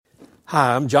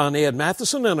Hi, I'm John Ed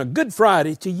Matheson, and a good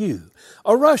Friday to you.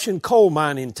 A Russian coal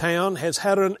mining town has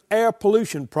had an air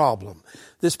pollution problem.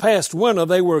 This past winter,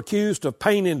 they were accused of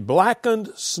painting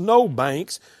blackened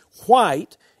snowbanks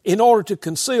white in order to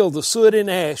conceal the soot and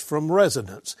ash from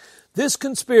residents. This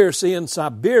conspiracy in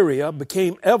Siberia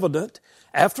became evident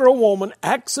after a woman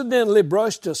accidentally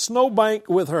brushed a snowbank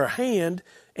with her hand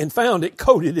and found it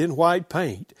coated in white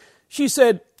paint. She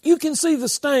said, "You can see the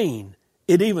stain.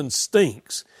 It even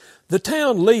stinks." The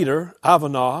town leader,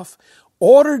 Ivanov,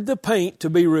 ordered the paint to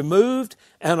be removed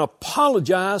and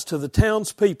apologized to the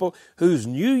townspeople whose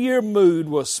New Year mood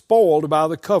was spoiled by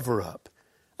the cover-up.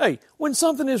 Hey, when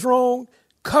something is wrong,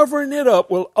 covering it up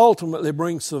will ultimately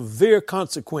bring severe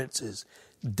consequences.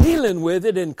 Dealing with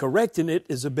it and correcting it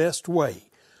is the best way.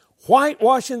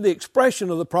 Whitewashing the expression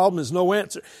of the problem is no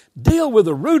answer. Deal with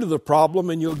the root of the problem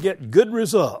and you'll get good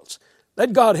results.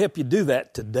 Let God help you do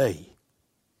that today.